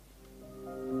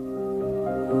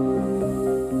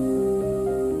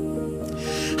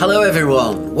Hello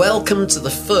everyone, welcome to the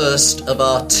first of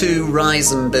our 2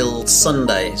 Rise and Build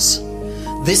Sundays.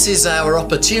 This is our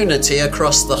opportunity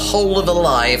across the whole of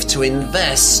Alive to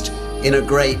invest in a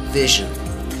great vision.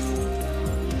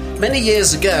 Many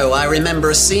years ago, I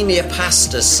remember a senior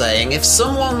pastor saying, if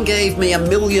someone gave me £1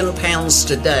 million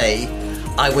today,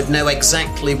 I would know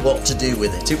exactly what to do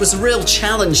with it. It was a real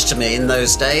challenge to me in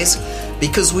those days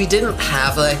because we didn't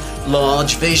have a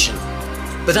large vision.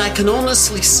 But I can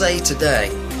honestly say today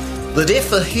that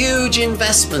if a huge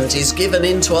investment is given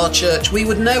into our church, we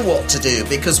would know what to do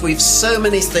because we've so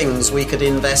many things we could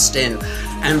invest in,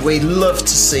 and we love to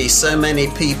see so many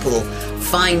people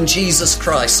find Jesus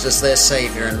Christ as their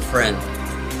Saviour and friend.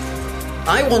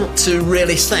 I want to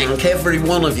really thank every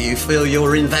one of you for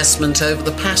your investment over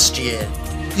the past year.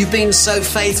 You've been so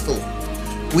faithful.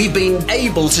 We've been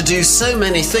able to do so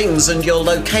many things, and your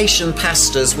location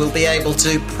pastors will be able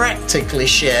to practically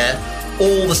share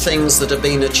all the things that have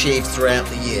been achieved throughout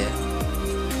the year.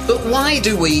 But why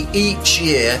do we each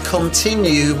year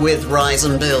continue with Rise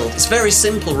and Build? It's very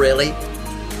simple, really.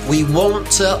 We want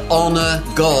to honour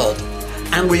God,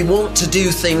 and we want to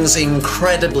do things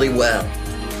incredibly well.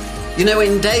 You know,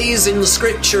 in days in the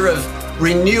scripture of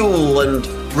renewal and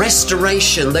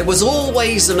restoration, there was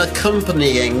always an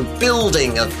accompanying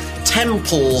building of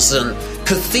temples and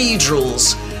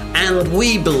cathedrals. And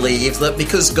we believe that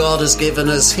because God has given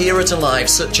us here at Alive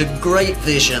such a great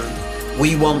vision,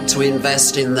 we want to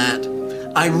invest in that.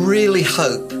 I really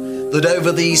hope that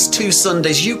over these 2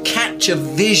 Sundays you catch a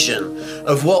vision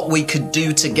of what we could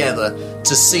do together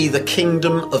to see the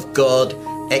kingdom of God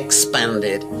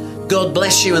expanded. God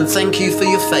bless you and thank you for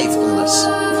your faithfulness.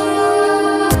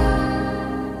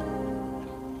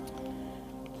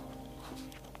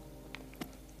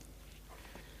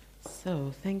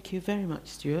 So, thank you very much,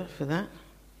 Stuart, for that.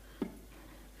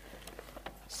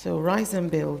 So, Rise and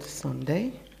Build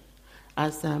Sunday,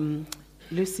 as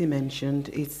Lucy mentioned,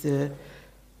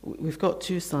 we've got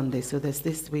 2 Sundays, so there's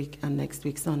this week and next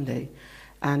week Sunday.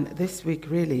 And this week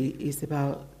really is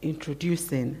about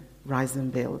introducing Rise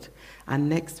and Build. And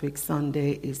next week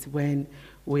Sunday is when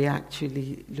we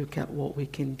actually look at what we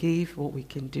can give, what we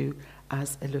can do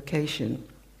as a location.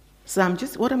 So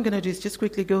what I'm going to do is just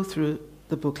quickly go through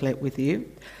the booklet with you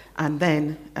and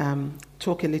then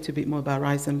talk a little bit more about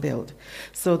Rise and Build.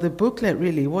 So the booklet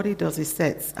really, what it does is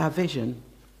sets our vision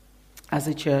as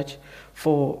a church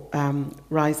for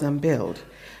Rise and Build,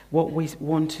 what we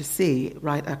want to see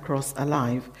right across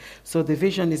Alive. So the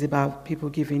vision is about people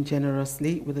giving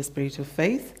generously with a spirit of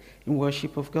faith in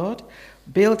worship of God,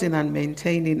 building and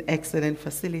maintaining excellent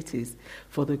facilities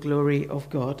for the glory of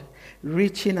God,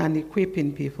 reaching and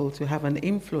equipping people to have an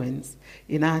influence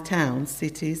in our towns,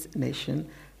 cities, nation,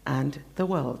 and the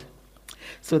world.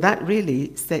 So that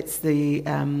really sets the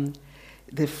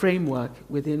framework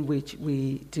within which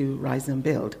we do Rise and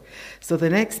Build. So the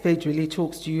next page really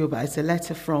talks to you about, it's a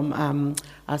letter from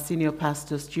our senior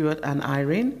pastors, Stuart and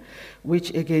Irene,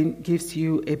 which again gives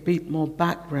you a bit more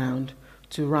background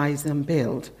to Rise and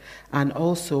Build, and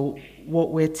also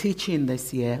what we're teaching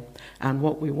this year and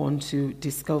what we want to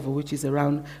discover, which is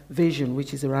around vision,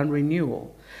 which is around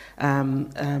renewal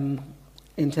in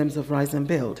terms of Rise and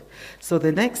Build. So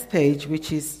the next page,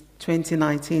 which is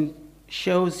 2019,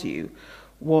 shows you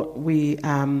what we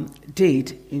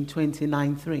did in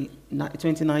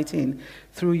 2019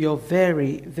 through your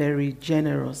very, very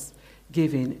generous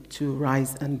giving to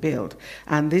Rise and Build.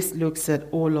 And this looks at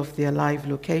all of the Alive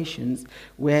locations,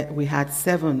 where we had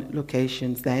 7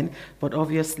 locations then, but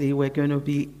obviously we're going to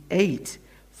be 8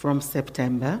 from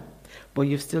September, but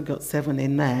you've still got 7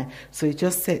 in there. So it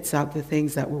just sets out the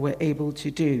things that we were able to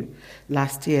do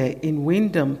last year. In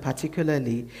Wymondham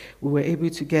particularly, we were able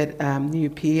to get new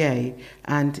PA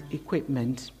and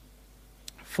equipment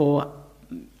for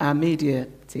our media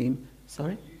team.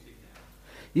 Sorry?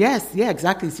 Yes, yeah,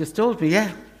 exactly. It's just told me, yeah.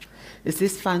 It's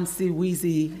this fancy,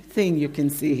 wheezy thing you can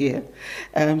see here.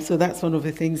 So that's one of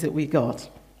the things that we got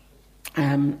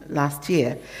last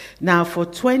year. Now, for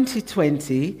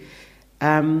 2020,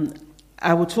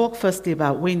 I will talk firstly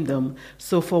about Wymondham.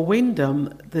 So for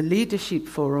Wymondham, the Leadership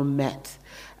Forum met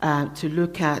to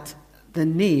look at the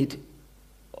need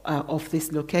of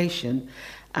this location,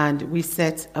 and we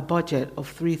set a budget of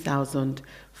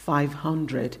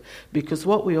 3,500, because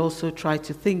what we also try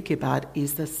to think about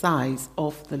is the size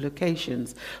of the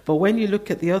locations. But when you look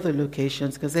at the other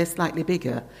locations, because they're slightly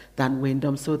bigger than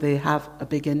Wymondham, so they have a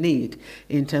bigger need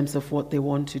in terms of what they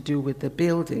want to do with the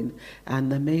building and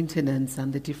the maintenance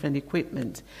and the different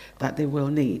equipment that they will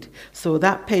need. So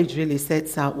that page really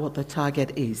sets out what the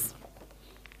target is.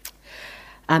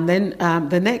 And then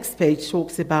the next page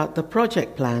talks about the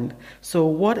project plan. So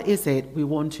what is it we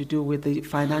want to do with the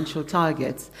financial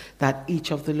targets that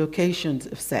each of the locations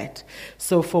have set?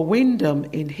 So for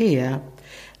Wymondham in here,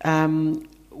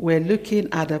 we're looking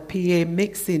at a PA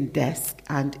mixing desk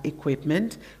and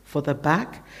equipment for the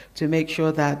back to make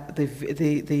sure that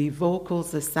the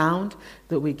vocals, the sound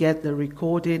that we get, the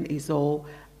recording is all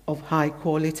of high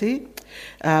quality.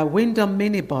 Wymondham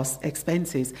minibus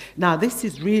expenses. Now, this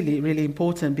is really, really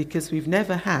important because we've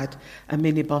never had a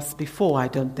minibus before, I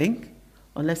don't think,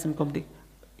 unless I'm completely...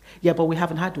 Yeah, but we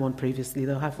haven't had one previously,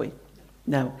 though, have we?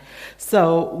 No.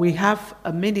 So we have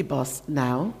a minibus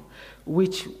now,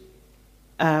 which,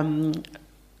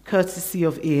 courtesy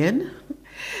of Ian,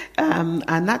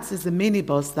 and that's a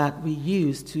minibus that we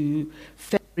use to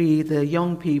ferry the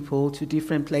young people to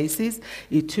different places.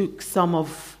 It took some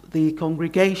of the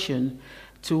congregation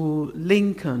to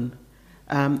Lincoln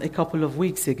a couple of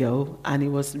weeks ago, and it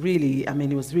was really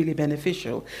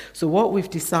beneficial. So what we've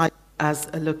decided as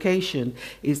a location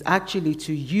is actually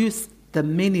to use the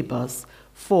minibus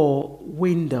for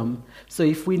Wymondham. So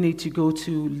if we need to go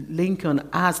to Lincoln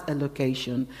as a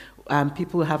location,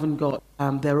 people haven't got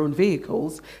their own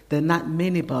vehicles, then that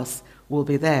minibus will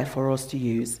be there for us to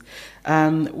use.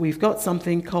 We've got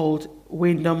something called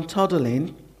Wymondham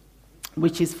Toddling,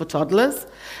 which is for toddlers,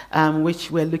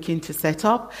 which we're looking to set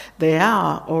up. They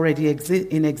are already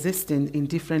in existence in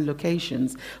different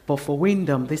locations, but for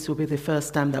Wymondham, this will be the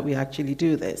first time that we actually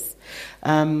do this.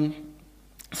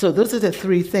 So those are the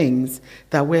three things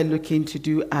that we're looking to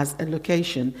do as a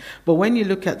location. But when you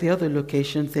look at the other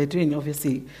locations, they're doing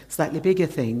obviously slightly bigger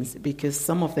things because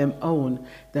some of them own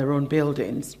their own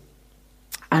buildings.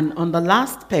 And on the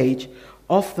last page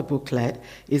of the booklet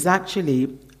is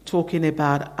actually talking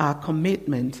about our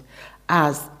commitment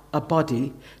as a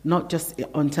body, not just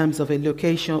in terms of a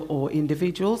location or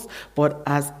individuals, but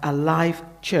as a live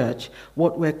church,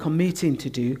 what we're committing to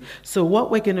do. So what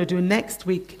we're going to do next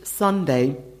week,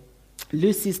 Sunday,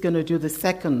 Lucy's going to do the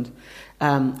second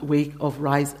week of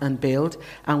Rise and Build,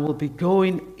 and we'll be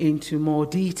going into more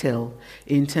detail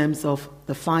in terms of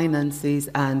the finances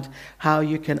and how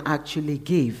you can actually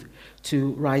give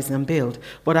to Rise and Build.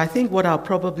 But I think what I'll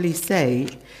probably say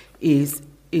is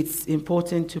it's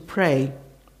important to pray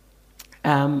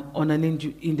on an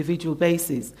individual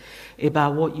basis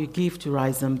about what you give to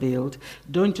Rise and Build.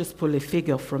 Don't just pull a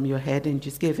figure from your head and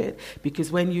just give it,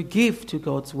 because when you give to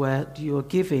God's word,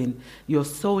 you're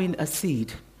sowing a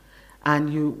seed,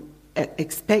 and you're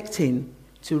expecting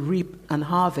to reap and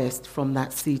harvest from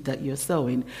that seed that you're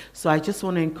sowing. So I just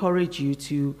want to encourage you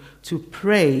to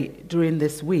pray during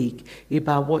this week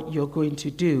about what you're going to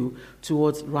do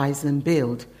towards Rise and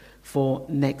Build for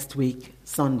next week,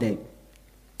 Sunday.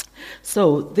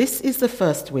 So this is the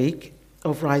first week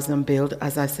of Rise and Build,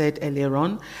 as I said earlier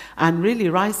on. And really,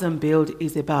 Rise and Build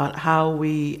is about how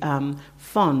we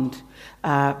fund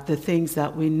the things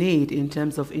that we need in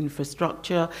terms of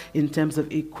infrastructure, in terms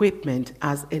of equipment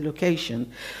as a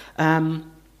location. In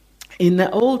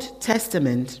the Old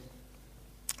Testament,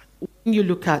 when you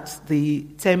look at the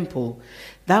temple,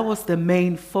 that was the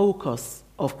main focus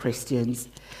of Christians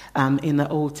in the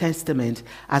Old Testament,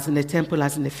 as in the temple,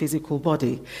 as in the physical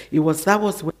body. That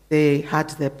was where they had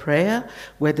their prayer,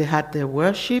 where they had their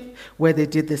worship, where they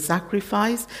did the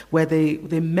sacrifice, where they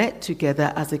met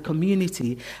together as a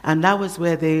community, and that was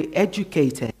where they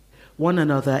educated one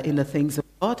another in the things of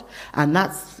God, and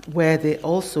that's where they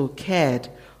also cared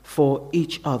for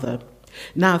each other.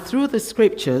 Now, through the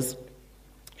scriptures,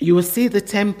 you will see the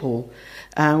temple,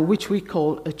 which we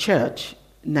call a church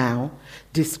now,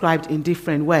 described in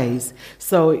different ways.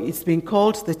 So it's been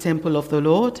called the temple of the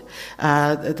Lord,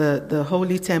 the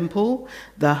holy temple,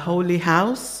 the holy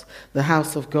house, the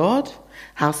house of God,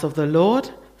 house of the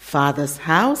Lord, Father's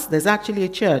house. There's actually a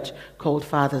church called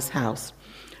Father's house.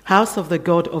 House of the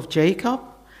God of Jacob,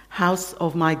 house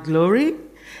of my glory,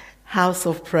 house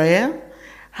of prayer,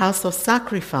 house of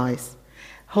sacrifice,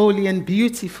 holy and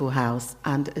beautiful house,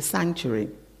 and a sanctuary.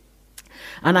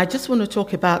 And I just want to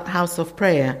talk about house of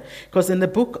prayer, because in the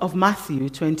book of Matthew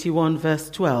 21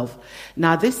 verse 12,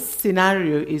 now this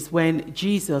scenario is when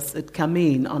Jesus had come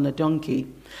in on a donkey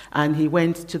and he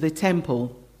went to the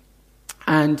temple,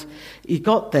 and he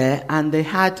got there and they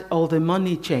had all the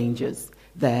money changers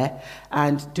there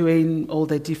and doing all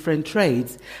the different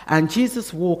trades. And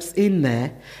Jesus walks in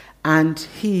there and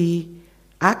he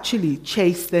actually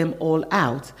chased them all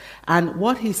out. And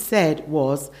what he said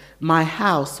was, my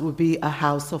house will be a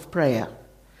house of prayer.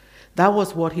 That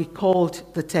was what he called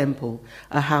the temple,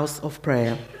 a house of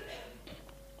prayer.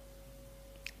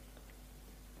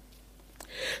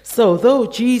 So, though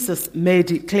Jesus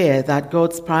made it clear that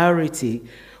God's priority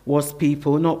was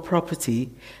people, not property,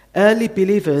 early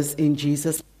believers in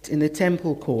Jesus in the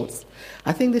temple courts.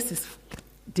 I think this is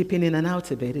dipping in and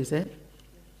out a bit, is it?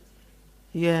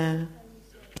 Yeah.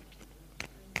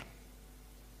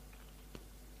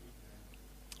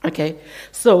 Okay,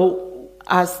 so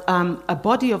as a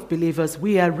body of believers,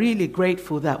 we are really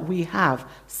grateful that we have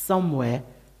somewhere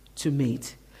to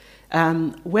meet.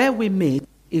 Where we meet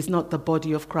is not the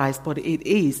body of Christ, but it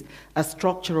is a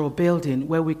structural building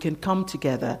where we can come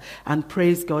together and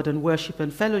praise God and worship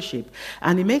and fellowship.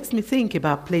 And it makes me think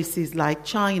about places like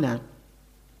China.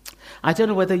 I don't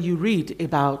know whether you read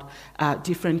about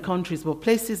different countries, but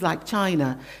places like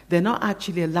China, they're not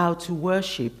actually allowed to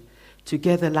worship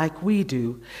together like we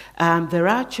do. There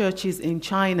are churches in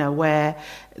China where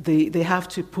they have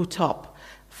to put up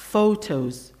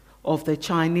photos of the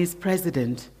Chinese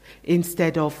president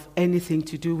instead of anything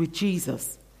to do with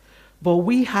Jesus. But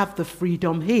we have the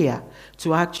freedom here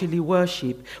to actually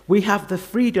worship. We have the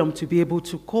freedom to be able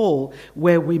to call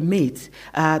where we meet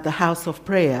the house of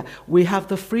prayer. We have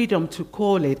the freedom to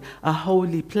call it a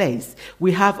holy place.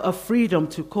 We have a freedom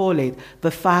to call it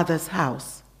the Father's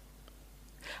house.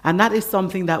 And that is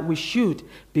something that we should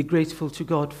be grateful to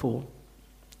God for.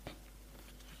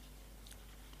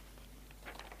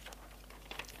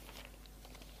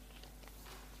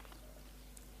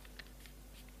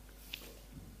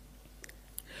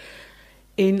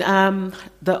 In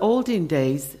the olden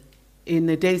days, in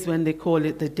the days when they call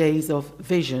it the days of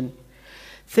vision,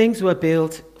 things were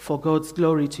built for God's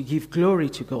glory, to give glory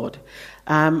to God.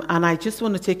 And I just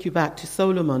want to take you back to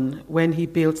Solomon when he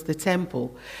built the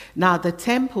temple. Now, the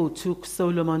temple took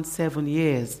Solomon 7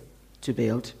 years to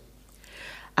build.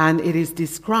 And it is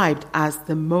described as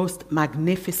the most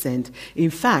magnificent. In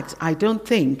fact, I don't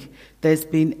think there's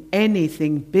been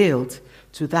anything built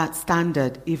to that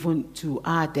standard, even to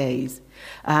our days.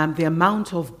 The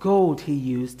amount of gold he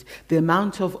used, the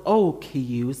amount of oak he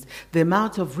used, the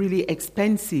amount of really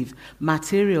expensive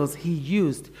materials he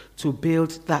used to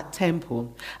build that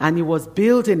temple. And he was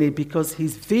building it because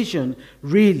his vision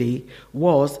really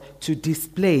was to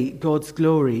display God's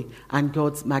glory and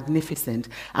God's magnificence.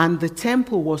 And the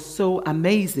temple was so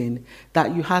amazing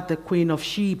that you had the Queen of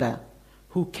Sheba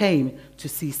who came to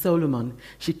see Solomon.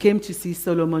 She came to see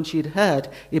Solomon. She had heard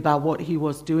about what he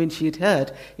was doing. She had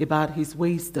heard about his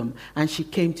wisdom. And she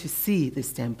came to see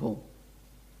this temple.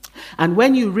 And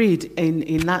when you read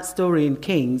in that story in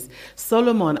Kings,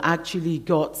 Solomon actually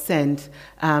got sent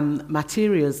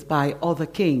materials by other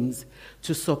kings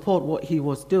to support what he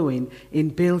was doing in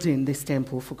building this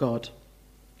temple for God.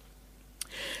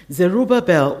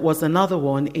 Zerubbabel was another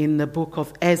one in the book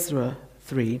of Ezra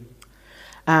 3.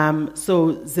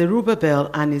 So Zerubbabel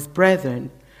and his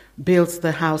brethren built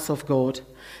the house of God,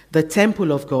 the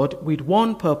temple of God, with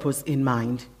one purpose in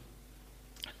mind.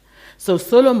 So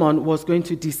Solomon was going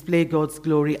to display God's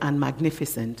glory and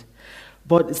magnificence,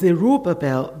 but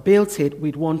Zerubbabel built it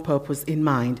with one purpose in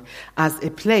mind, as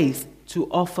a place to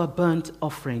offer burnt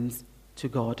offerings to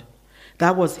God.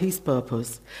 That was his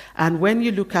purpose. And when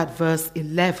you look at verse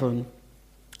 11,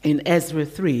 in Ezra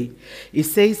 3, it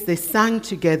says they sang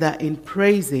together in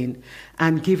praising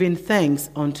and giving thanks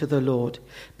unto the Lord,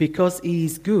 because he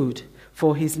is good,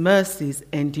 for his mercies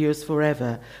endures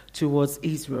forever towards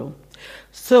Israel.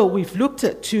 So we've looked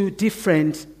at two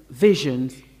different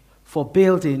visions for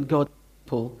building God's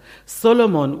temple.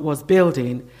 Solomon was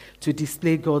building to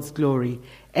display God's glory.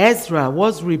 Ezra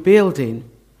was rebuilding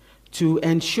to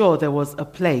ensure there was a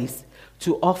place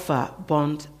to offer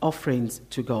burnt offerings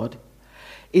to God.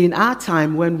 In our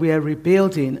time, when we are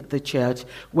rebuilding the church,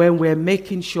 when we're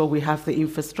making sure we have the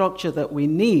infrastructure that we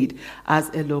need as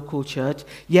a local church,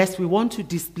 yes, we want to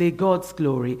display God's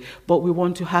glory, but we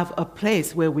want to have a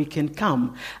place where we can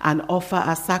come and offer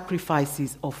our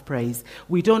sacrifices of praise.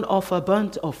 We don't offer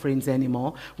burnt offerings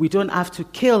anymore. We don't have to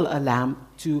kill a lamb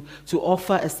to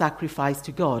offer a sacrifice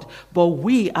to God. But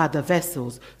we are the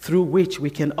vessels through which we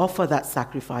can offer that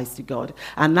sacrifice to God.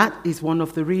 And that is one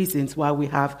of the reasons why we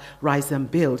have Rise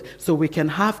and Build. So we can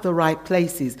have the right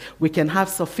places. We can have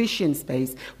sufficient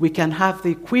space. We can have the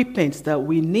equipment that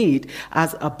we need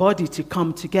as a body to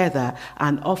come together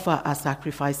and offer our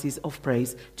sacrifices of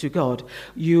praise to God.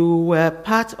 You were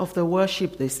part of the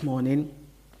worship this morning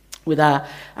with our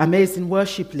amazing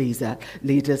worship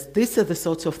leaders. These are the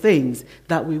sorts of things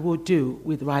that we would do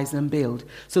with Rise and Build,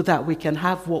 so that we can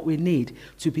have what we need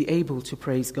to be able to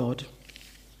praise God.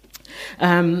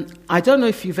 I don't know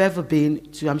if you've ever been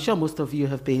to, I'm sure most of you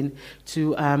have been,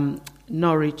 to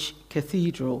Norwich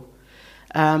Cathedral.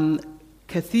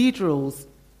 Cathedrals,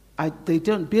 they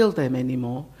don't build them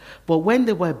anymore, but when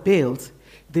they were built,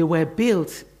 they were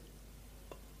built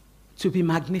to be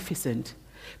magnificent,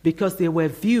 because they were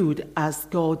viewed as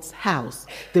God's house.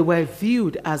 They were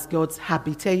viewed as God's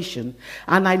habitation.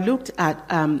 And I looked at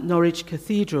Norwich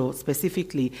Cathedral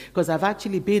specifically, because I've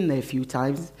actually been there a few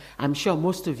times. I'm sure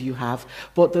most of you have.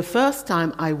 But the first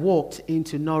time I walked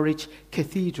into Norwich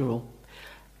Cathedral,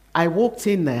 I walked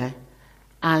in there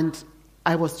and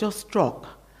I was just struck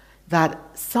that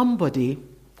somebody,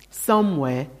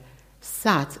 somewhere,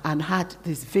 sat and had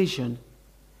this vision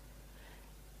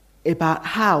about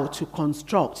how to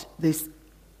construct this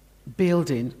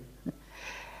building,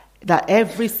 that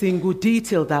every single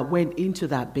detail that went into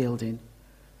that building.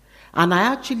 And I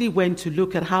actually went to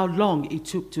look at how long it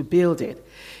took to build it.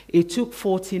 It took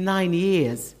 49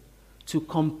 years to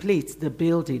complete the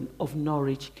building of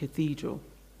Norwich Cathedral.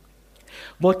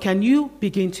 But can you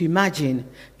begin to imagine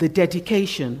the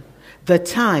dedication, the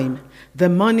time, the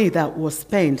money that was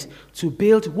spent to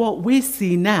build what we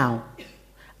see now,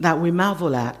 that we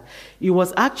marvel at? It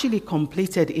was actually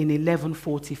completed in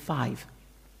 1145.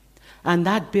 And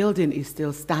that building is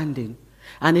still standing.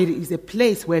 And it is a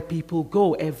place where people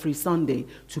go every Sunday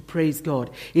to praise God.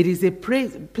 It is a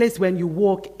place when you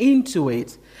walk into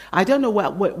it. I don't know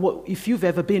what if you've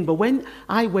ever been, but when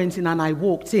I went in and I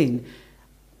walked in,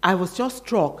 I was just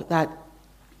struck that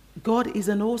God is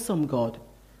an awesome God.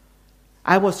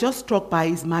 I was just struck by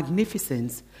his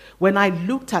magnificence. When I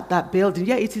looked at that building,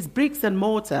 it is bricks and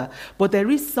mortar, but there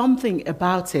is something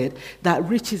about it that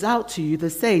reaches out to you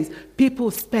that says people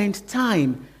spent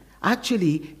time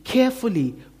actually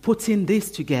carefully putting this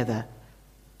together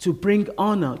to bring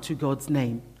honor to God's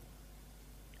name.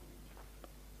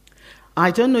 I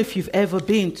don't know if you've ever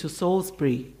been to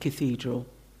Salisbury Cathedral.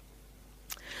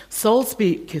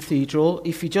 Salisbury Cathedral,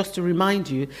 if you just to remind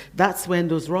you, that's when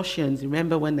those Russians,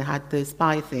 remember when they had the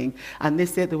spy thing, and they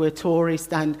said they were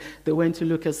tourists and they went to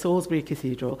look at Salisbury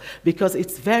Cathedral, because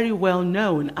it's very well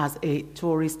known as a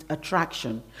tourist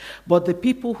attraction. But the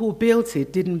people who built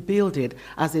it didn't build it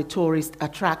as a tourist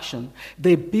attraction.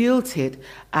 They built it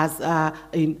as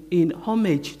in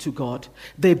homage to God.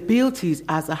 They built it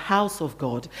as a house of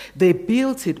God. They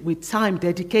built it with time,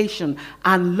 dedication,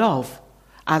 and love,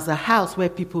 as a house where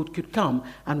people could come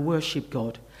and worship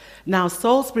God. Now,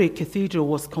 Salisbury Cathedral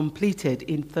was completed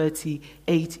in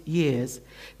 38 years.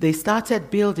 They started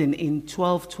building in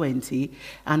 1220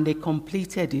 and they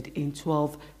completed it in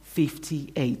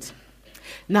 1258.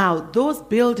 Now, those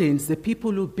buildings, the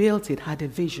people who built it had a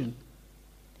vision.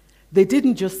 They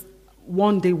didn't just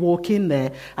one day walk in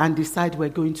there and decide we're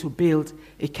going to build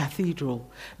a cathedral.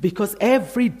 Because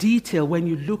every detail, when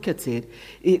you look at it,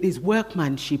 it is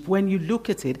workmanship. When you look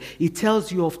at it, it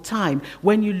tells you of time.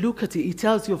 When you look at it, it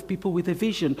tells you of people with a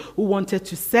vision who wanted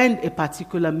to send a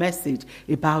particular message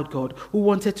about God, who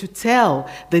wanted to tell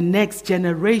the next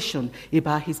generation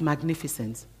about his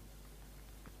magnificence.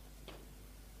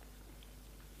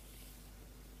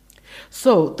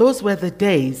 So those were the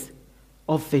days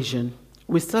of vision.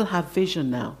 We still have vision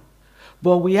now,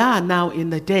 but we are now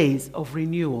in the days of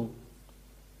renewal,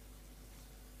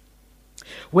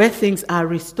 where things are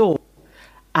restored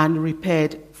and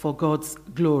repaired for God's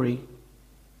glory.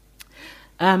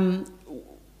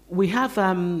 We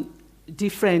have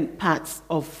different parts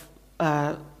of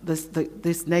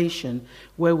this nation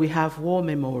where we have war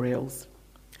memorials.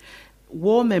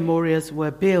 War memorials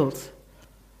were built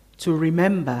to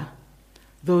remember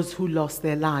those who lost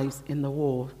their lives in the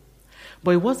war.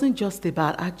 But it wasn't just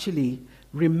about actually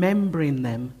remembering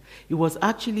them. It was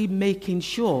actually making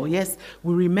sure, yes,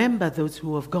 we remember those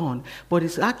who have gone, but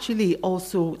it's actually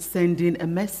also sending a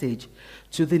message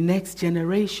to the next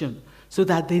generation so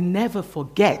that they never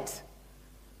forget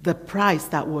the price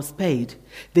that was paid.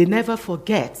 They never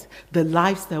forget the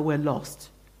lives that were lost.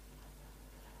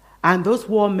 And those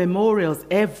war memorials,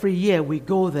 every year we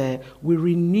go there, we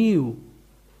renew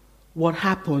what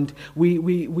happened.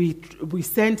 We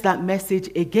send that message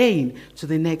again to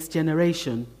the next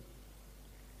generation.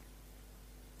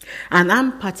 And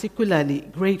I'm particularly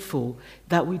grateful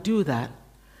that we do that,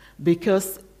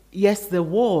 because yes, the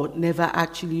war never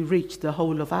actually reached the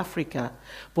whole of Africa,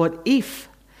 but if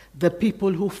the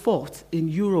people who fought in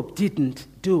Europe didn't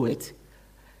do it,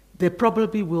 there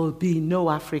probably will be no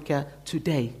Africa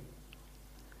today.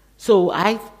 So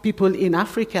people in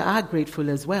Africa are grateful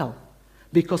as well,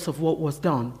 because of what was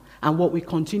done and what we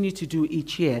continue to do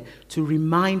each year to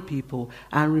remind people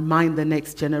and remind the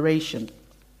next generation.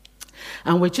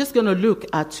 And we're just going to look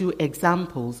at two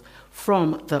examples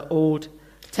from the Old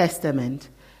Testament.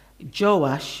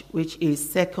 Joash, which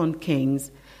is 2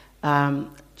 Kings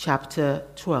chapter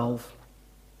 12.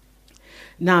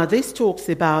 Now this talks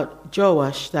about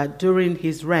Joash, that during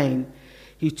his reign,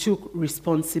 he took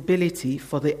responsibility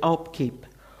for the upkeep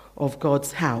of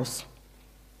God's house.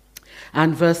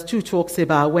 And verse 2 talks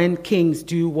about when kings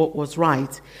do what was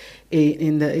right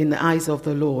in the eyes of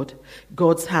the Lord,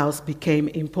 God's house became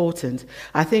important.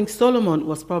 I think Solomon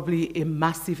was probably a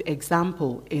massive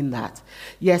example in that.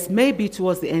 Yes, maybe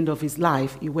towards the end of his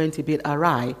life, he went a bit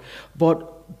awry,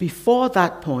 but before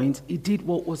that point, he did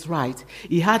what was right.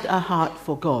 He had a heart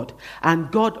for God,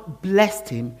 and God blessed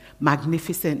him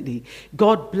magnificently.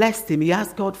 God blessed him. He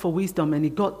asked God for wisdom, and he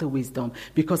got the wisdom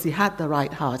because he had the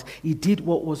right heart. He did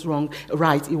what was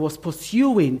right. He was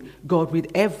pursuing God with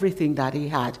everything that he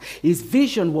had. His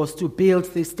vision was to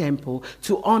build this temple,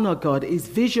 to honor God. His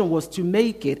vision was to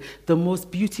make it the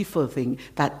most beautiful thing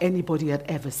that anybody had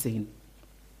ever seen.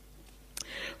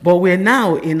 But we're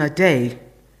now in a day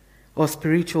or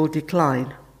spiritual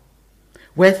decline,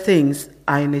 where things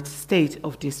are in a state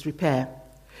of disrepair.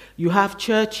 You have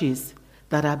churches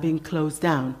that are being closed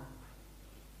down.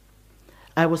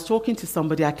 I was talking to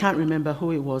somebody, I can't remember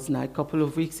who it was now, a couple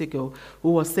of weeks ago,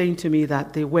 who was saying to me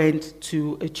that they went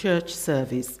to a church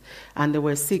service and there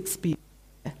were 6 people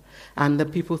there, and the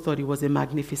people thought it was a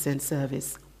magnificent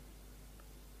service.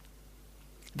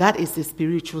 That is the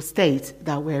spiritual state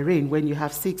that we're in when you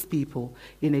have 6 people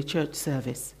in a church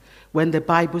service. When the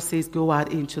Bible says, go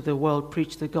out into the world,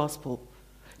 preach the gospel,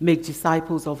 make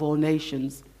disciples of all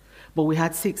nations. But we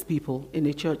had 6 people in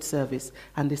a church service,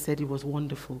 and they said it was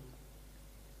wonderful.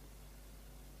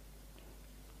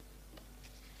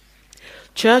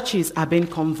 Churches are being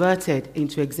converted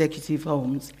into executive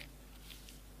homes.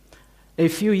 A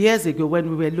few years ago, when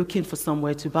we were looking for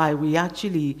somewhere to buy, we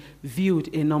actually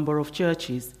viewed a number of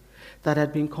churches that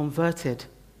had been converted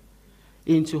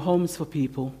into homes for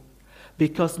people,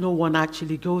 because no one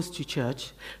actually goes to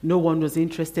church. No one was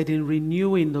interested in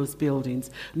renewing those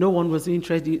buildings. No one was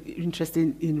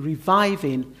interested in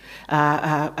reviving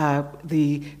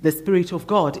the Spirit of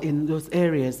God in those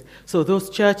areas. So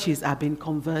those churches are being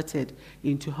converted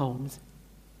into homes.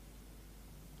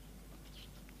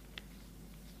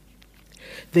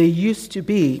 They used to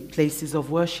be places of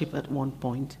worship at one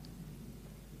point.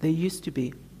 They used to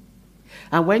be.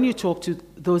 And when you talk to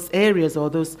those areas or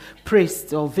those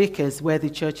priests or vicars where the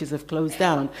churches have closed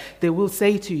down, they will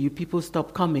say to you, people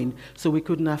stopped coming, so we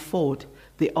couldn't afford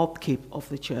the upkeep of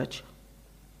the church.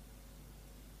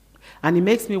 And it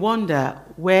makes me wonder,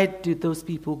 where did those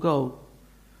people go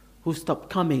who stopped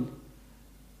coming?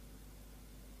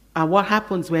 And what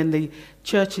happens when the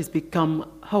churches become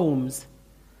homes?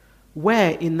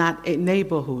 Where in that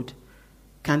neighborhood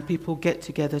can people get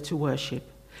together to worship?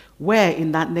 Where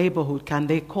in that neighborhood can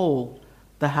they call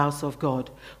the house of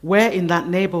God? Where in that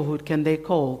neighborhood can they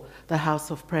call the house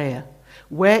of prayer?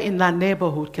 Where in that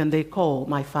neighborhood can they call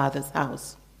my Father's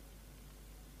house?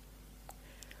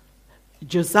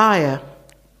 Josiah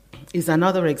is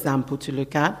another example to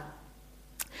look at.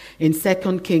 In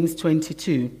 2 Kings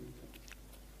 22,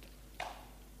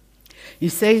 he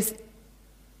says,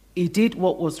 he did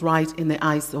what was right in the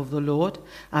eyes of the Lord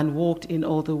and walked in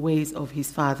all the ways of his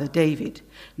father David,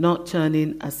 not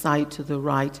turning aside to the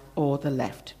right or the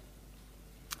left.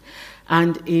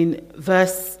 And in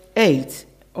verse 8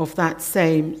 of that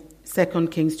same 2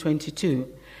 Kings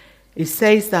 22, it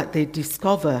says that they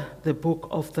discover the book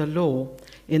of the law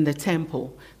in the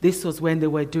temple. This was when they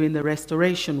were doing the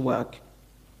restoration work.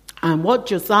 And what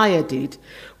Josiah did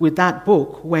with that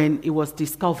book when it was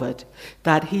discovered,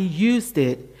 that he used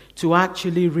it to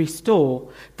actually restore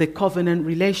the covenant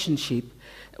relationship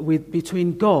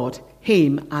between God,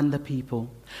 him, and the people.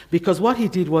 Because what he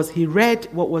did was he read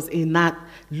what was in that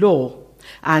law,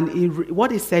 and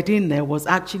what he said in there was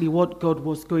actually what God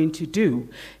was going to do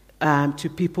to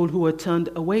people who were turned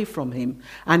away from him.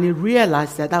 And he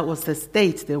realized that that was the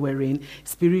state they were in,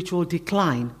 spiritual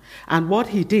decline. And what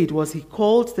he did was he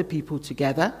called the people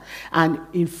together, and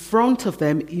in front of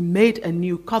them he made a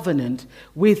new covenant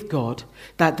with God,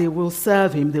 that they will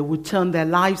serve him, they would turn their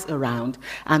lives around,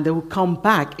 and they will come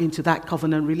back into that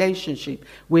covenant relationship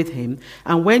with him.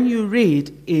 And when you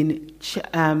read in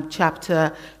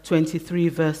chapter 23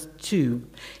 verse 2,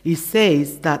 he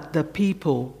says that the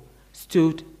people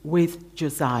stood with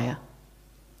Josiah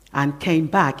and came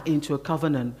back into a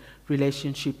covenant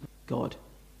relationship with God.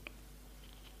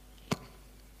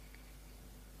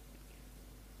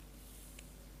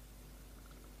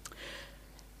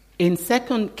 In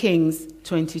 2 Kings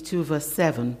 22 verse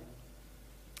 7,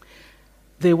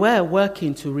 they were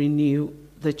working to renew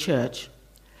the church,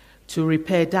 to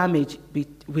repair damage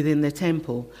within the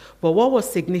temple. But what was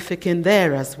significant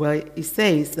there as well, it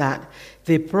says that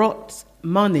they brought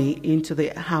money into the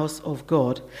house of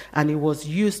God, and it was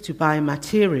used to buy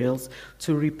materials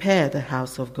to repair the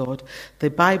house of God, the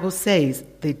Bible says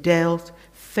they dealt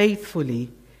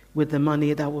faithfully with the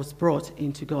money that was brought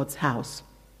into God's house.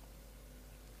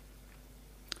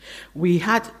 We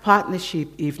had partnership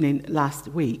evening last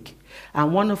week,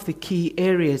 and one of the key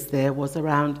areas there was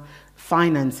around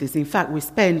finances. In fact, we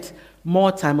spent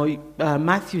more time, or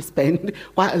Matthew spent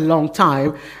quite a long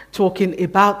time talking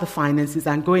about the finances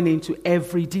and going into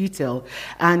every detail.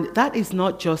 And that is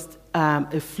not just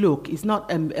a fluke. It's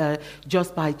not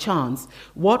just by chance.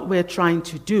 What we're trying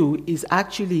to do is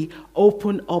actually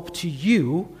open up to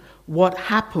you what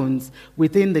happens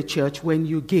within the church when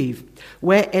you give,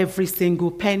 where every single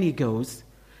penny goes.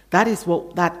 That is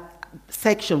what that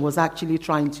section was actually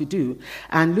trying to do.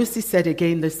 And Lucy said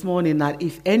again this morning that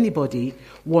if anybody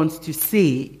wants to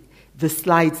see the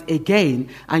slides again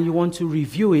and you want to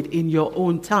review it in your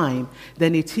own time,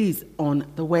 then it is on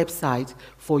the website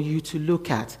for you to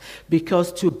look at.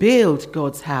 Because to build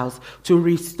God's house, to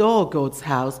restore God's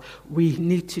house, we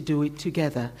need to do it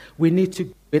together. We need to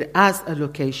do it as a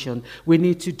location. We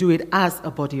need to do it as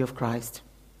a body of Christ.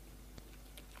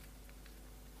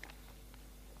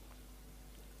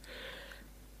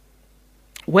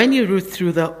 When you read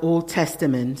through the Old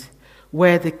Testament,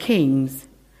 where the kings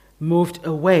moved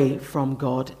away from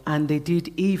God and they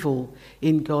did evil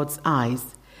in God's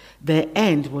eyes, their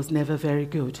end was never very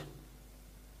good.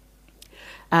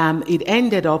 It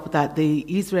ended up that the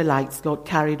Israelites got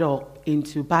carried up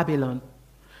into Babylon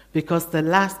because the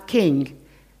last king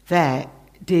there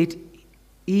did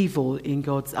evil in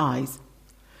God's eyes.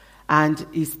 And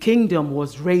his kingdom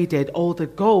was raided, all the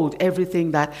gold,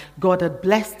 everything that God had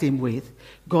blessed him with,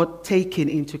 got taken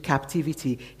into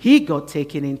captivity. He got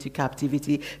taken into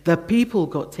captivity. The people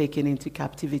got taken into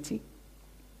captivity.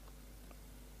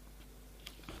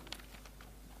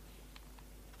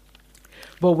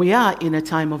 But we are in a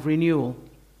time of renewal.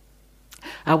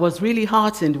 I was really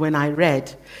heartened when I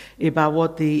read about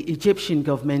what the Egyptian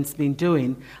government's been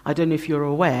doing. I don't know if you're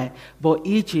aware, but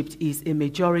Egypt is a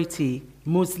majority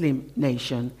Muslim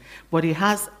nation, but it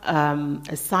has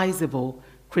a sizable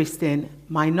Christian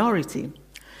minority.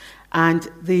 And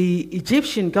the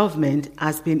Egyptian government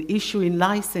has been issuing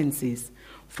licenses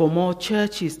for more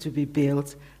churches to be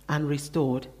built and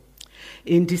restored.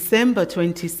 In December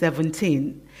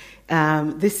 2017,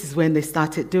 this is when they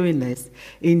started doing this.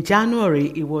 In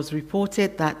January, it was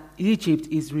reported that Egypt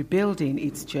is rebuilding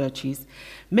its churches,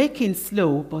 making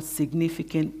slow but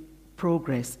significant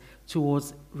progress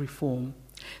towards reform.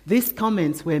 These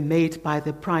comments were made by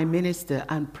the Prime Minister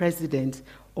and President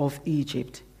of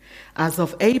Egypt. As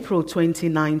of April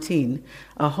 2019,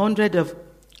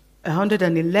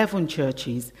 111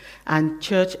 churches and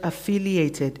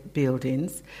church-affiliated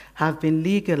buildings have been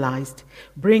legalized,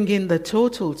 bringing the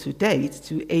total to date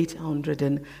to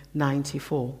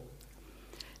 894.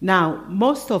 Now,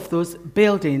 most of those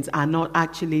buildings are not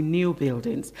actually new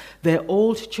buildings. They're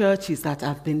old churches that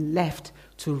have been left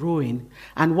to ruin.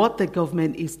 And what the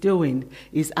government is doing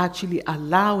is actually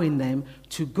allowing them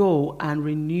to go and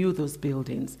renew those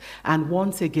buildings and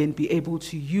once again be able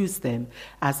to use them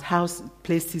as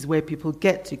places where people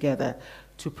get together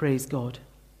to praise God.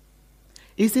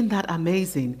 Isn't that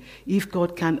amazing if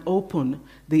God can open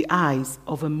the eyes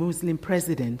of a Muslim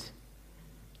president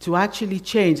to actually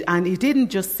change? And he didn't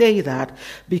just say that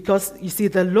because, you see,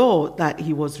 the law that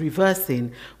he was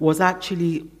reversing was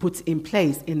actually put in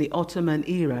place in the Ottoman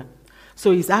era.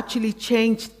 So he's actually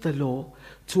changed the law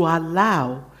to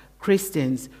allow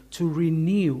Christians to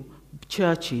renew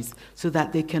churches so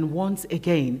that they can once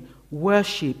again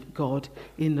worship God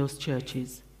in those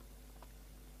churches.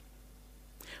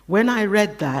 When I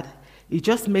read that, it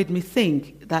just made me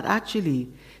think that actually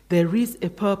there is a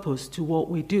purpose to what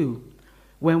we do.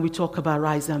 When we talk about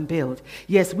rise and build.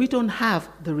 Yes, we don't have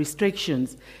the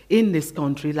restrictions in this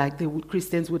country like the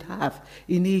Christians would have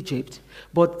in Egypt,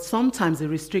 but sometimes the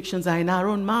restrictions are in our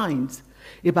own minds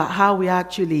about how we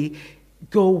actually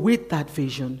go with that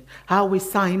vision, how we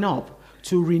sign up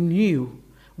to renew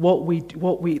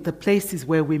the places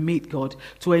where we meet God,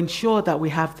 to ensure that we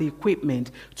have the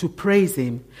equipment to praise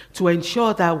Him, to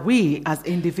ensure that we as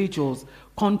individuals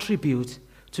contribute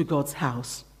to God's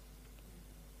house.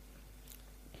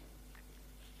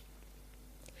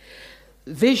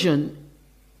 Vision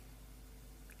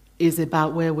is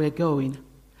about where we're going,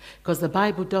 because the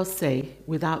Bible does say,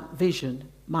 without vision,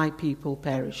 my people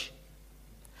perish.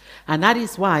 And that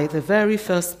is why the very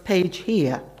first page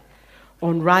here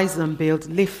on Rise and Build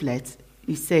leaflet,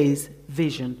 it says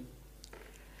vision.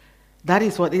 That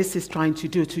is what this is trying to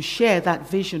do, to share that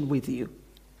vision with you,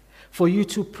 for you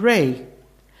to pray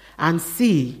and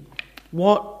see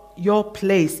what your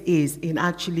place is in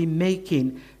actually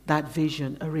making that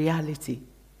vision a reality.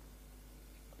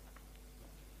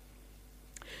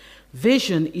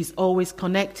 Vision is always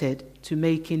connected to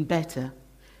making better,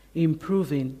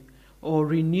 improving, or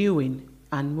renewing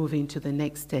and moving to the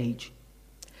next stage.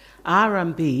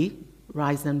 R&B,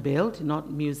 rise and build, not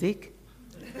music,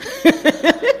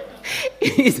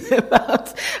 is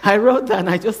about, I wrote that and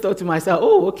I just thought to myself,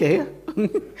 oh, okay.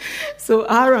 So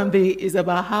R&B is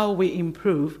about how we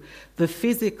improve the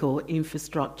physical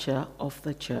infrastructure of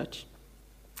the church.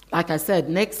 Like I said,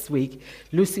 next week,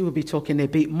 Lucy will be talking a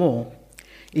bit more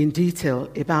in detail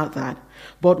about that.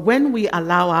 But when we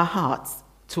allow our hearts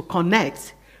to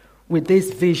connect with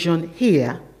this vision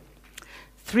here,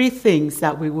 3 things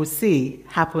that we will see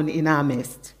happen in our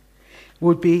midst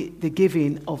would be the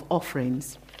giving of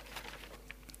offerings.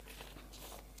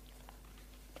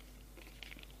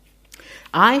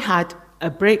 I had a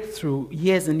breakthrough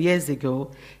years and years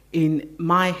ago in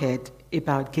my head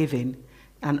about giving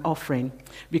and offering,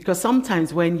 because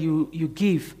sometimes when you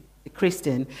give a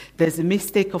Christian, there's a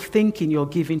mistake of thinking you're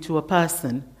giving to a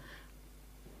person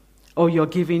or you're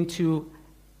giving to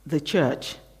the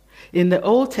church. In the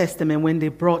Old Testament, when they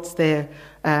brought their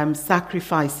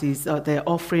sacrifices or their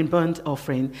offering, burnt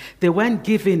offering, they weren't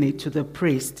giving it to the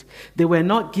priest. They were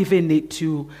not giving it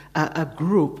to a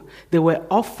group. They were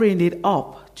offering it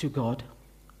up to God.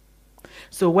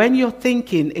 So when you're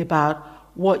thinking about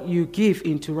what you give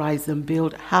into Rise and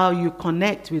Build, how you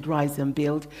connect with Rise and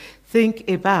Build, think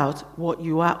about what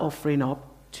you are offering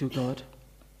up to God.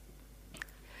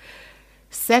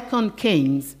 2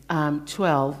 Kings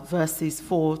 12, verses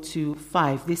 4 to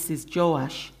 5. This is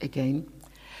Joash again.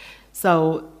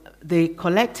 So they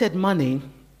collected money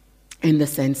in the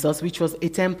census, which was a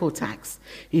temple tax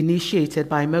initiated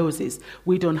by Moses.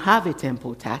 We don't have a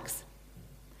temple tax.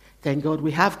 Thank God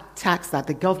we have tax that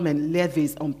the government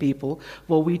levies on people,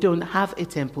 but we don't have a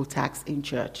temple tax in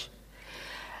church.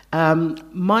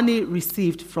 Money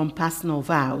received from personal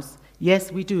vows.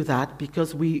 Yes, we do that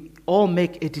because we all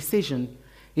make a decision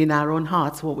in our own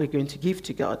hearts what we're going to give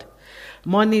to God.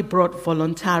 Money brought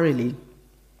voluntarily.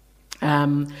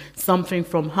 Something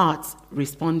from hearts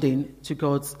responding to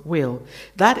God's will.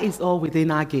 That is all within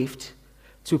our gift,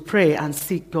 to pray and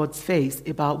seek God's face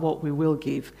about what we will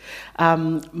give.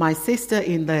 My sister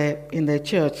in the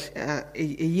church a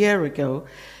year ago,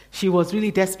 she was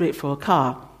really desperate for a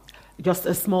car, just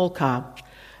a small car,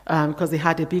 because they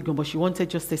had a big one, but she wanted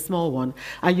just a small one.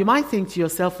 And you might think to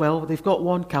yourself, well, they've got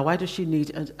one car, why does she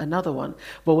need another one?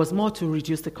 But it was more to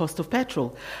reduce the cost of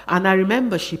petrol. And I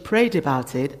remember she prayed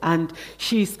about it, and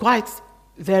she's quite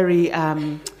very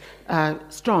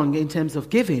strong in terms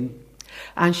of giving.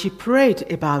 And she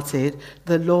prayed about it,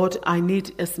 the Lord, I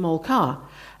need a small car.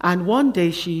 And one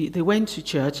day they went to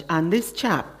church, and this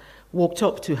chap walked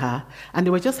up to her, and they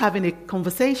were just having a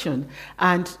conversation.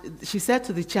 And she said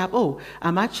to the chap, oh,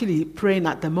 I'm actually praying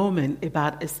at the moment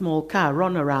about a small car,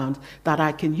 runaround, that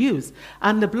I can use.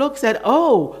 And the bloke said,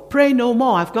 oh, pray no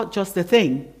more, I've got just the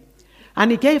thing.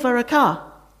 And he gave her a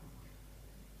car.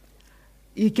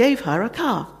 He gave her a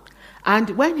car.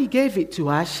 And when he gave it to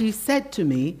her, she said to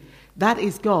me, that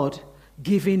is God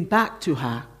giving back to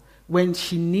her when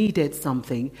she needed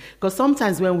something. Because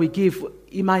sometimes when we give,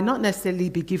 it might not necessarily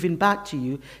be given back to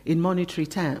you in monetary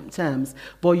terms,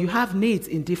 but you have needs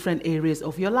in different areas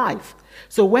of your life.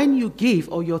 So when you give,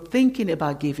 or you're thinking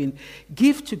about giving,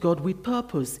 give to God with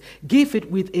purpose. Give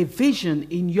it with a vision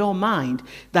in your mind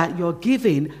that you're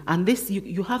giving, and this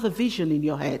you have a vision in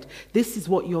your head. This is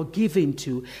what you're giving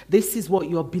to. This is what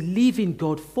you're believing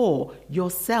God for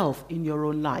yourself in your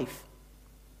own life.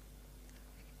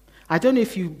 I don't know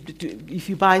if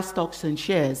you buy stocks and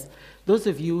shares. Those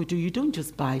of you who do, you don't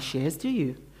just buy shares, do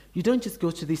you? You don't just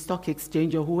go to the stock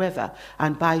exchange or whoever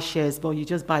and buy shares, but you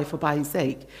just buy for buying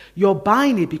sake. You're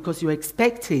buying it because you're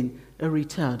expecting a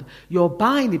return. You're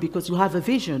buying it because you have a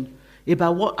vision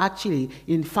about what actually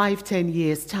in 5-10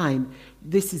 years' time,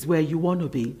 this is where you want to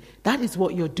be. That is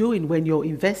what you're doing when you're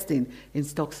investing in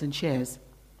stocks and shares.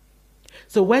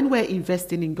 So when we're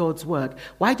investing in God's word,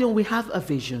 why don't we have a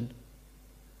vision?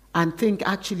 And think,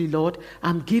 actually, Lord,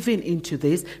 I'm giving into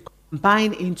this,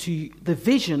 buying into the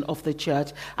vision of the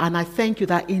church, and I thank you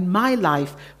that in my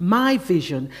life, my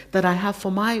vision that I have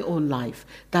for my own life,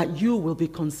 that you will be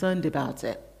concerned about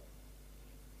it.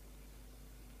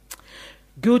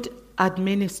 Good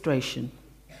administration.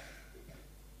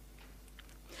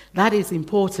 That is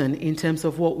important in terms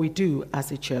of what we do as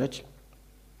a church.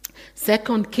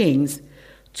 2 Kings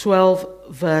 12,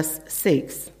 verse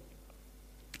 6.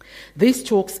 This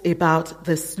talks about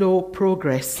the slow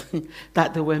progress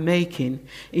that they were making.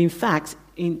 In fact,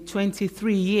 in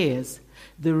 23 years,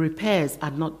 the repairs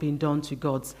had not been done to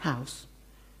God's house.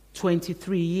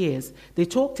 23 years. They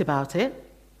talked about it,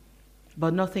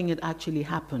 but nothing had actually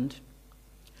happened.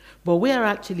 But we are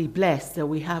actually blessed that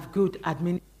we have good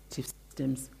administrative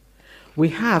systems. We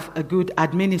have a good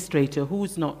administrator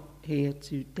who's not here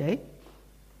today,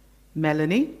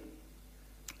 Melanie,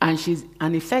 and she's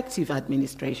an effective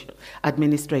administrator,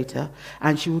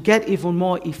 and she will get even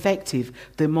more effective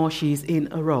the more she's in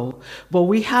a role. But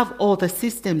we have all the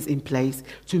systems in place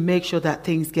to make sure that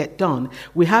things get done.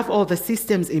 We have all the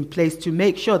systems in place to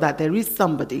make sure that there is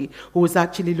somebody who is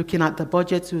actually looking at the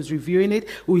budget, who is reviewing it,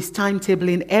 who is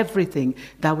timetabling everything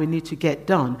that we need to get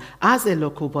done as a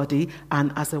local body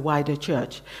and as a wider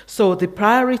church. So the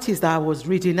priorities that I was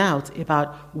reading out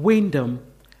about Wymondham,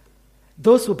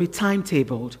 those will be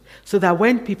timetabled so that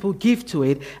when people give to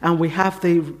it and we have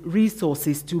the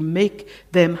resources to make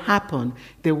them happen,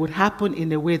 they would happen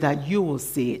in a way that you will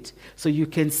see it, so you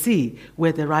can see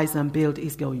where the Rise and Build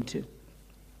is going to.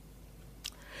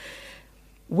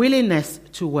 Willingness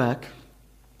to work.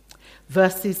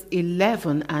 Verses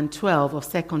 11 and 12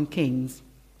 of 2 Kings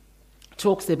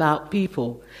talks about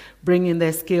people bringing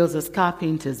their skills as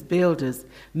carpenters, builders,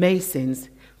 masons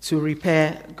to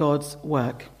repair God's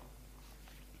work.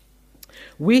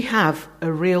 We have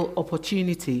a real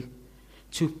opportunity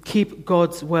to keep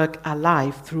God's work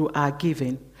alive through our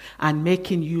giving and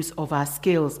making use of our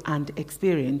skills and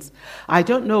experience. I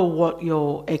don't know what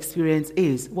your experience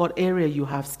is, what area you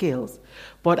have skills,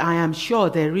 but I am sure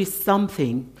there is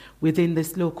something within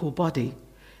this local body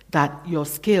that your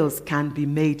skills can be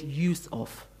made use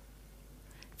of.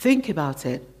 Think about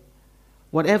it.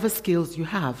 Whatever skills you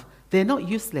have, they're not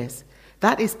useless.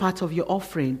 That is part of your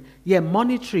offering. Yeah,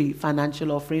 monetary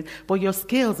financial offering, but your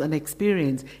skills and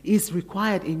experience is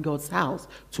required in God's house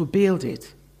to build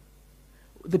it.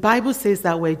 The Bible says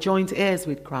that we're joint heirs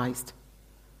with Christ.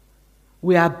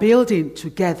 We are building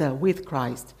together with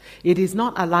Christ. It is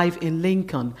not Alive in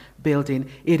Lincoln building.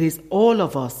 It is all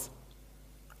of us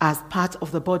as part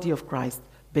of the body of Christ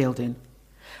building.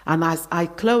 And as I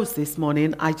close this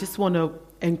morning, I just want to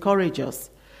encourage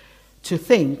us to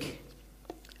think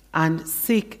and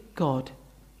seek God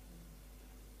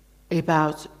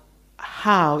about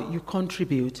how you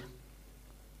contribute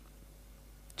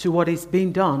to what is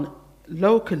being done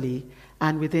locally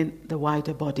and within the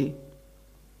wider body.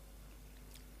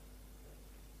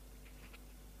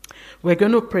 We're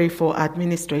going to pray for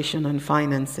administration and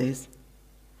finances,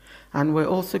 and we're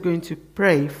also going to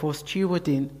pray for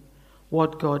stewarding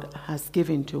what God has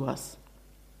given to us.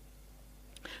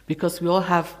 Because we all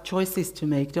have choices to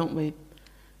make, don't we?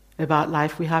 About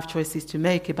life, we have choices to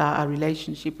make about our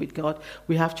relationship with God.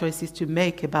 We have choices to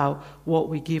make about what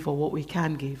we give or what we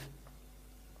can give.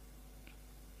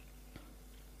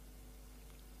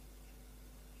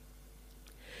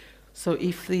 So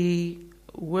if the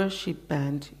worship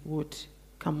band would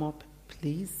come up,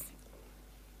 please.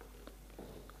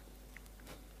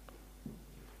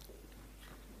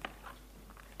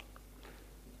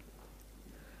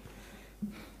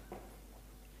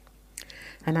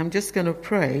 And I'm just going to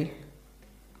pray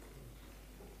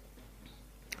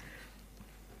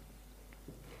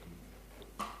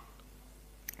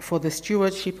for the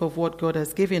stewardship of what God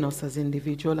has given us as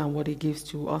individuals and what He gives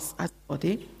to us as a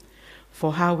body,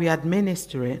 for how we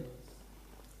administer it,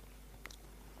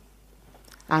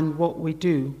 and what we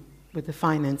do with the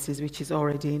finances, which is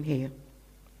already in here.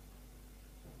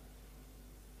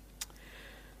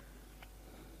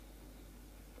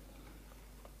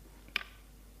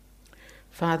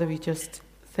 Father, we just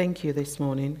thank you this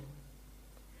morning.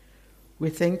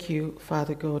 We thank you,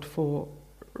 Father God, for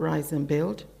Rise and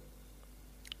Build.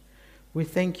 We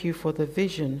thank you for the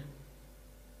vision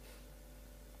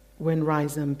when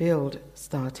Rise and Build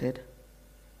started.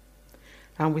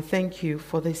 And we thank you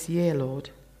for this year,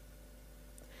 Lord,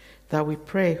 that we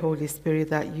pray, Holy Spirit,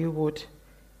 that you would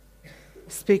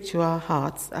speak to our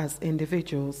hearts as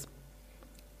individuals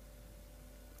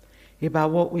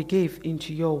about what we give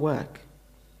into your work.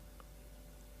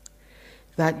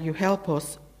 That you help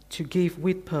us to give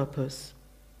with purpose.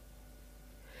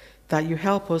 That you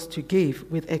help us to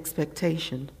give with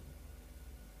expectation.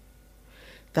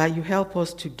 That you help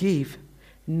us to give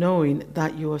knowing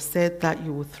that you have said that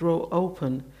you will throw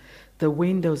open the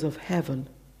windows of heaven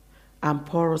and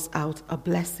pour us out a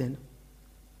blessing.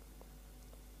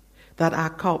 That our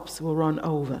cups will run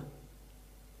over.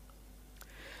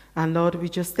 And Lord, we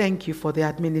just thank you for the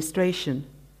administration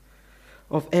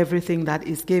of everything that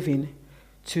is given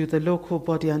to the local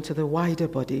body and to the wider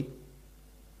body.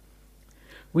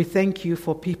 We thank you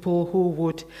for people who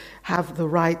would have the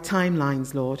right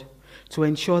timelines, Lord, to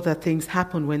ensure that things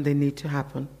happen when they need to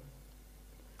happen.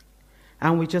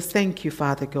 And we just thank you,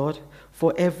 Father God,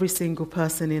 for every single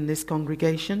person in this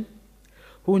congregation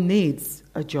who needs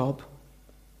a job,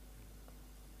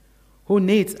 who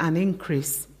needs an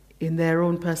increase in their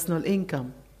own personal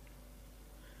income.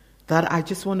 That I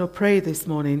just want to pray this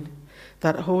morning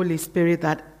that Holy Spirit,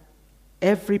 that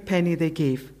every penny they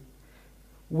give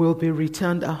will be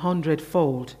returned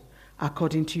 100-fold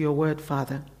according to your word,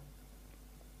 Father.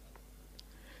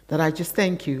 That I just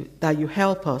thank you that you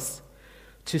help us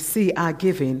to see our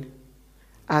giving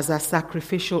as a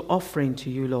sacrificial offering to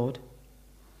you, Lord.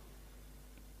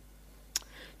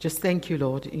 Just thank you,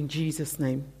 Lord, in Jesus'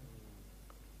 name.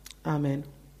 Amen.